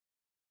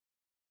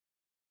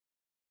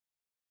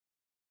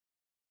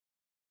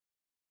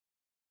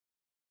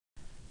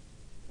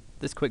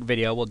This quick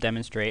video will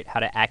demonstrate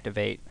how to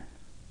activate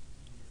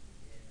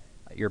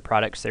your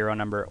product serial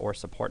number or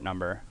support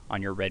number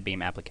on your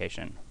RedBeam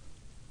application.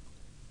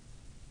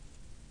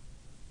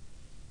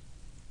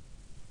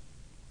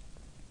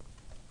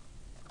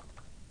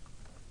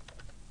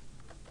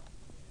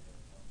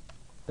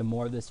 The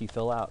more of this you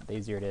fill out, the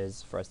easier it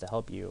is for us to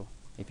help you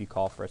if you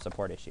call for a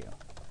support issue.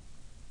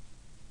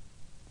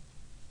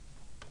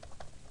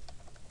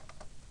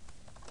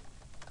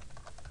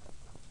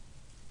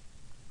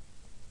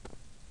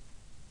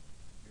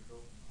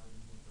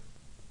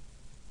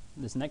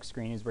 This next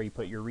screen is where you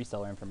put your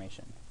reseller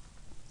information.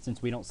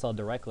 Since we don't sell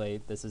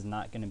directly, this is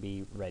not going to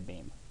be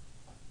RedBeam.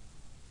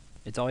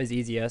 It's always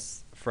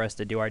easiest for us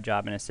to do our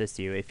job and assist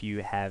you if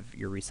you have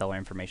your reseller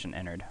information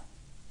entered.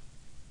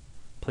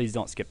 Please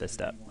don't skip this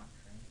step.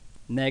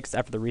 Next,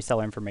 after the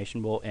reseller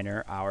information, we'll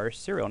enter our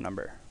serial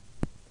number.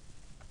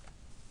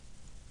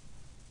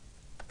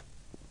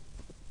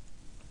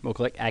 We'll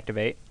click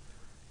Activate,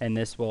 and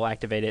this will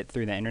activate it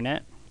through the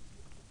internet.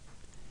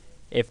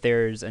 If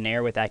there's an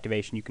error with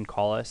activation, you can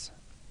call us,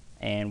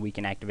 and we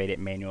can activate it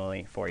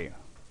manually for you.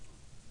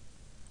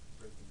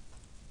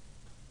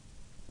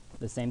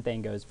 The same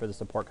thing goes for the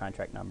support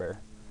contract number.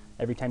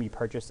 Every time you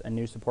purchase a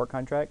new support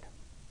contract,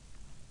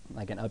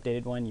 like an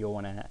updated one, you'll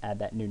want to add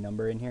that new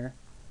number in here,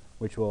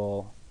 which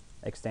will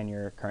extend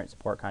your current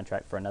support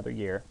contract for another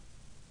year.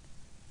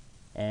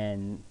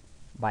 And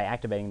by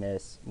activating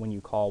this, when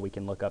you call, we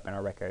can look up in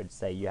our records,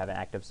 say you have an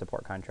active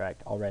support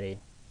contract already.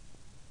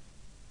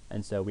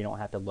 And so we don't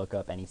have to look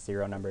up any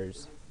serial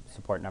numbers,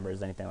 support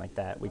numbers, anything like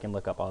that. We can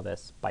look up all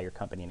this by your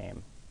company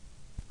name.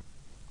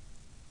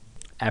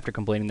 After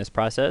completing this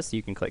process,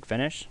 you can click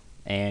Finish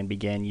and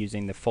begin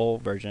using the full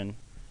version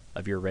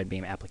of your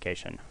RedBeam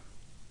application.